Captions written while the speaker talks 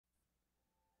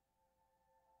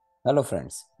Hello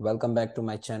friends, welcome back to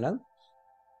my channel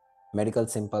Medical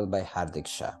Simple by Hardik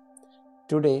Shah.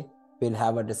 Today we'll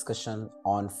have a discussion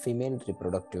on female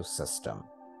reproductive system.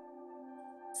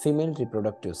 Female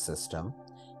reproductive system,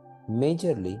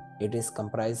 majorly it is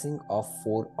comprising of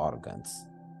 4 organs.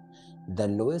 The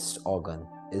lowest organ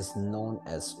is known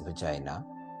as vagina.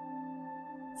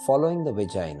 Following the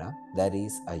vagina there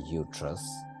is a uterus,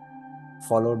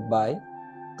 followed by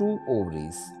 2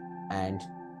 ovaries and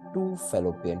 2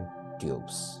 fallopian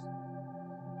tubes.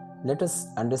 Let us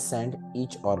understand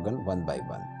each organ one by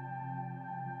one.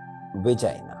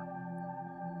 Vagina.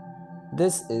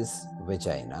 This is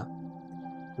vagina.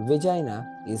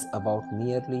 Vagina is about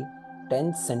nearly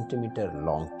 10 cm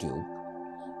long tube.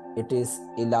 It is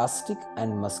elastic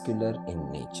and muscular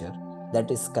in nature,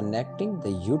 that is connecting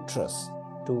the uterus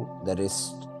to the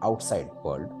rest outside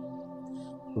world.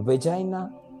 Vagina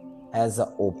has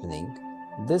an opening.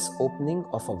 This opening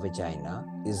of a vagina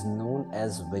is known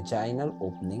as vaginal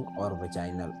opening or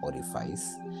vaginal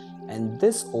orifice, and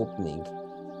this opening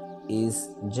is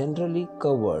generally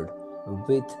covered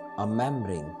with a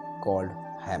membrane called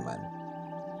hymen.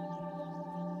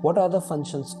 What are the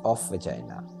functions of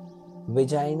vagina?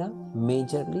 Vagina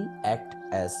majorly act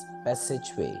as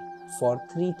passageway for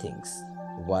 3 things.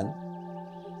 1.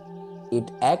 It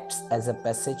acts as a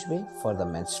passageway for the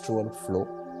menstrual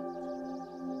flow.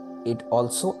 It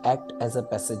also acts as a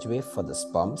passageway for the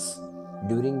sperms.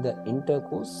 During the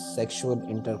sexual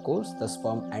intercourse, the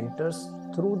sperm enters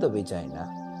through the vagina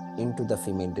into the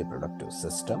female reproductive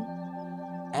system.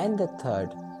 And the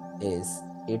third is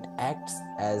it acts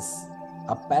as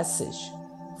a passage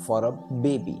for a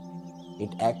baby.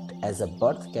 It acts as a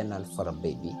birth canal for a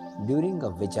baby. During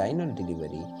a vaginal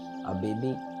delivery, a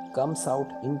baby comes out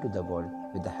into the world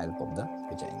with the help of the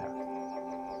vagina.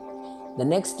 The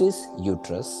next is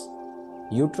uterus.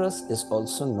 Uterus is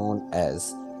also known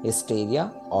as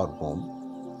hysteria or womb.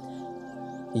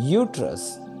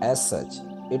 Uterus as such,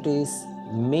 it is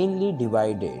mainly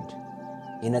divided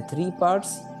in 3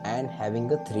 parts and having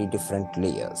 3 different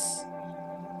layers.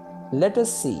 Let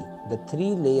us see the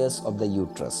 3 layers of the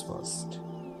uterus first.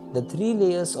 The 3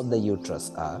 layers of the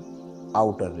uterus are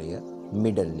outer layer,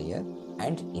 middle layer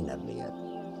and inner layer.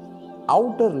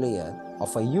 Outer layer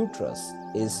of a uterus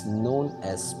is known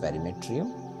as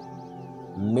perimetrium.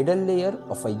 Middle layer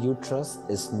of a uterus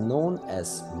is known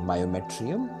as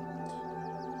myometrium.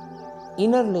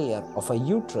 Inner layer of a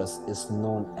uterus is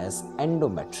known as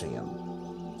endometrium.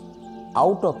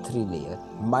 Out of 3 layers,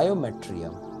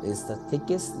 myometrium is the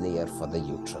thickest layer for the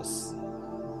uterus.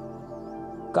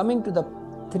 Coming to the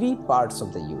 3 parts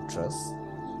of the uterus,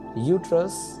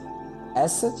 uterus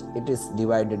as such it is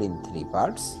divided in 3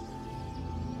 parts: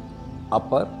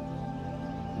 upper,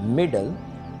 middle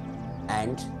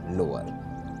and lower.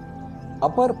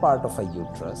 Upper part of a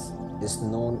uterus is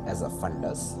known as a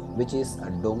fundus, which is a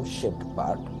dome-shaped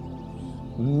part.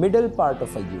 Middle part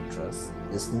of a uterus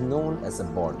is known as a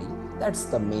body, that's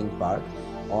the main part,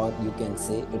 or you can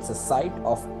say it's a site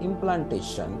of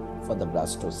implantation for the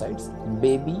blastocytes.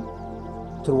 Baby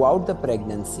throughout the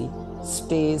pregnancy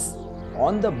stays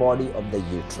on the body of the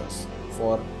uterus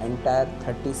for entire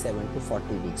 37 to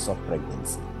 40 weeks of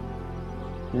pregnancy.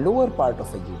 Lower part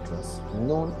of a uterus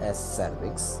known as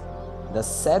cervix. The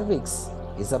cervix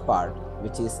is a part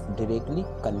which is directly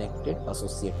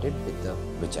associated with the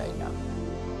vagina.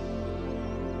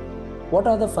 What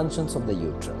are the functions of the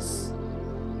uterus?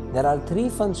 There are 3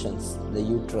 functions the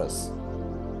uterus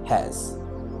has.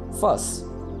 First,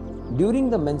 during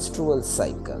the menstrual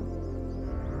cycle,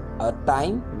 a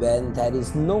time when there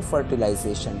is no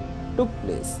fertilization took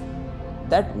place.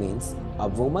 That means a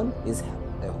woman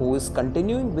who is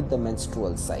continuing with the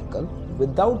menstrual cycle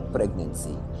without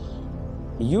pregnancy,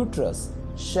 uterus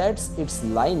sheds its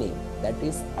lining, that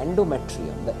is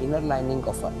endometrium, the inner lining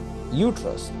of a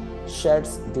uterus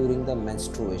sheds during the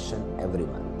menstruation every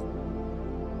month.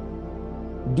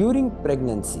 During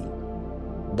pregnancy,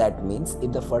 that means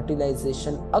if the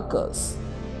fertilization occurs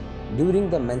during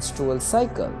the menstrual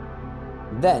cycle,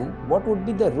 then what would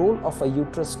be the role of a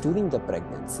uterus during the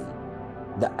pregnancy?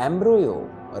 The embryo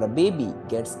or a baby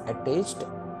gets attached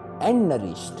and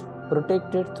nourished,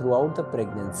 protected throughout the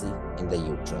pregnancy in the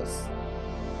uterus.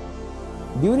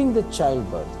 During the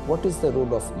childbirth, what is the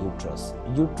role of uterus?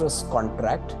 Uterus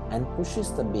contracts and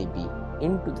pushes the baby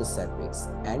into the cervix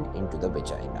and into the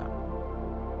vagina.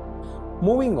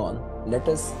 Moving on, let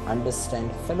us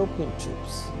understand fallopian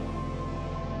tubes.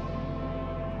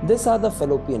 These are the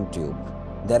fallopian tube.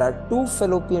 There are 2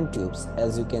 fallopian tubes,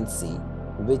 as you can see,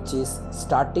 which is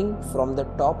starting from the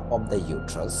top of the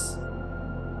uterus.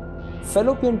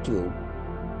 Fallopian tube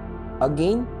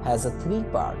again has 3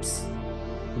 parts.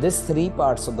 These three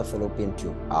parts of the fallopian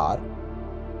tube are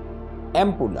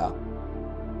ampulla,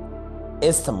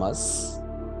 isthmus,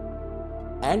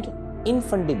 and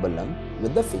infundibulum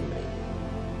with the female.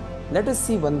 Let us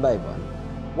see one by one.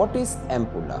 What is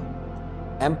ampulla?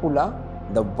 Ampulla,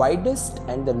 the widest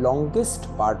and the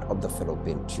longest part of the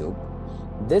fallopian tube.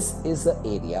 This is the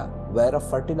area where a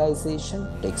fertilization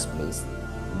takes place.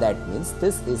 That means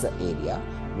this is the area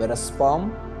where a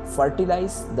sperm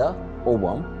fertilizes the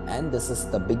ovum, and this is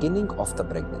the beginning of the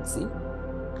pregnancy.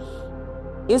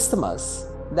 Isthmus,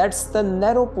 that's the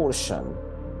narrow portion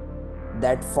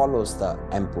that follows the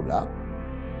ampulla.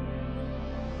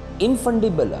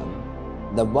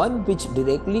 Infundibulum, the one which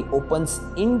directly opens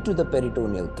into the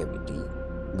peritoneal cavity.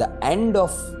 The end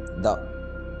of the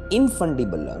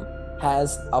infundibulum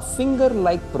has a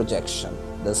finger-like projection.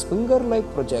 The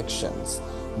finger-like projections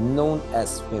known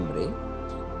as femore.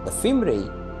 The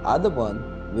femore are the one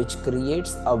which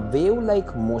creates a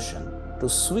wave-like motion to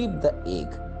sweep the egg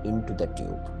into the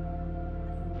tube.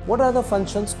 What are the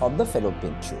functions of the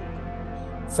fallopian tube?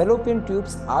 Fallopian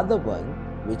tubes are the one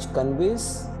which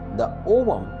conveys the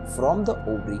ovum from the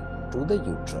ovary to the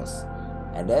uterus.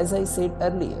 And as I said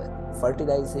earlier,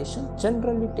 fertilization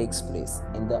generally takes place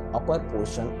in the upper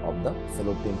portion of the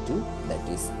fallopian tube, that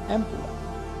is ampulla.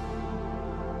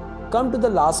 Come to the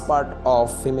last part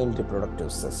of female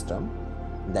reproductive system,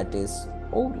 that is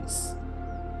ovaries.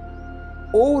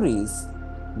 Ovaries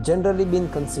generally been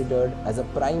considered as a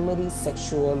primary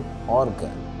sexual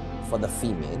organ for the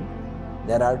female.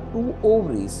 There are 2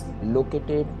 ovaries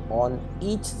located on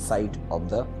each side of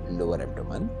the lower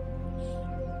abdomen.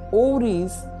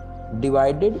 Ovaries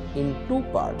divided in 2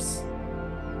 parts.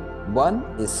 One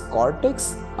is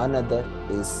cortex, another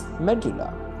is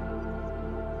medulla.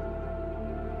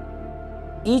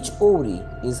 Each ovary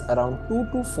is around 2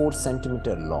 to 4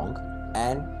 centimeter long,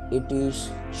 and it is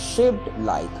shaped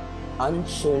like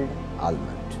unshelled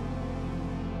almond.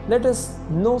 Let us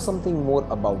know something more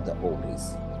about the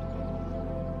ovaries.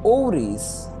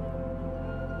 Ovaries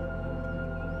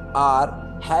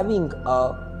are having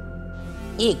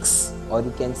eggs, or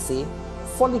you can say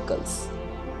follicles.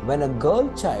 When a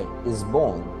girl child is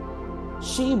born,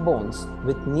 she borns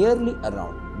with nearly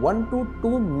around 1 to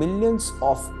 2 millions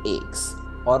of eggs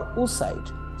or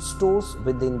oocytes stored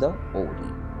within the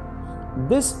ovary.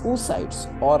 These oocytes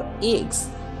or eggs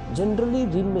generally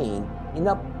remain in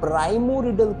a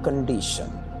primordial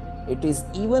condition. It is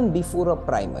even before a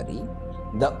primary.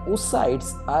 The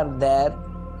oocytes are there,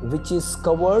 which is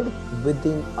covered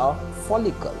within a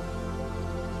follicle.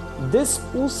 These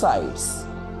oocytes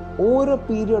over a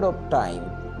period of time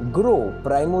grow.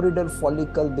 Primordial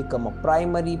follicle become a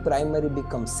primary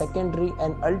becomes secondary,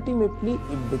 and ultimately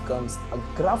it becomes a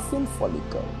Graafian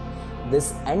follicle.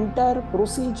 This entire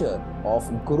procedure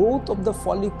of growth of the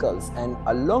follicles, and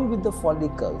along with the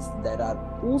follicles there are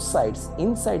oocytes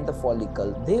inside the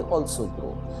follicle, they also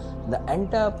grow. The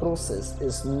entire process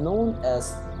is known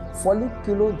as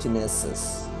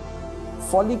folliculogenesis.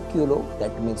 Folliculo,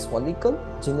 that means follicle,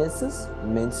 genesis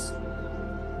means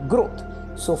growth.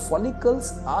 So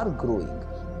follicles are growing.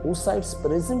 Oocytes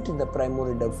present in the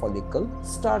primordial follicle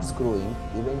starts growing,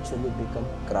 eventually become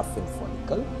Graafian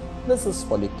follicle. This is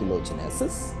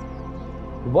folliculogenesis.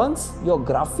 Once your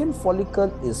Graafian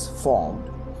follicle is formed,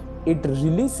 it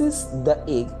releases the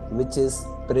egg which is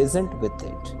present with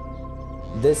it.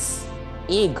 This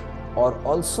egg, or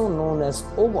also known as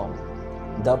ovum,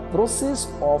 the process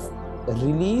of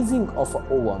releasing of an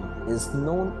ovum is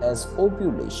known as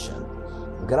ovulation.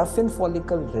 Graafian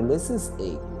follicle releases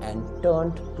egg and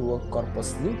turned to a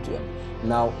corpus luteum.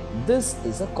 Now this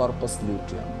is a corpus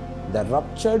luteum. The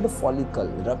ruptured follicle,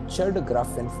 ruptured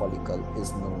Graafian follicle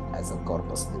is known as a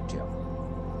corpus luteum.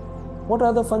 What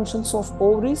are the functions of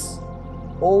ovaries?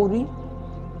 Ovary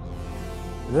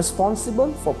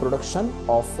responsible for production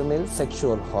of female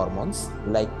sexual hormones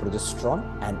like progesterone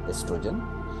and estrogen.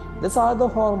 These are the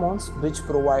hormones which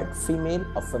provide female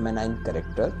a feminine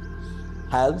character,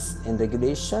 helps in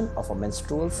regulation of a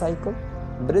menstrual cycle,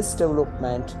 breast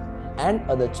development, and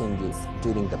other changes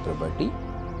during the puberty.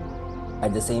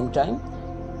 At the same time,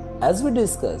 as we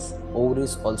discussed,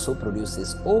 ovaries also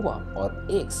produces ova or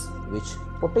eggs which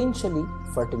potentially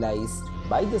fertilized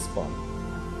by the sperm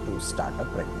to start a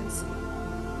pregnancy.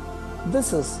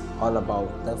 This is all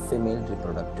about the female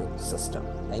reproductive system.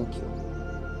 Thank you.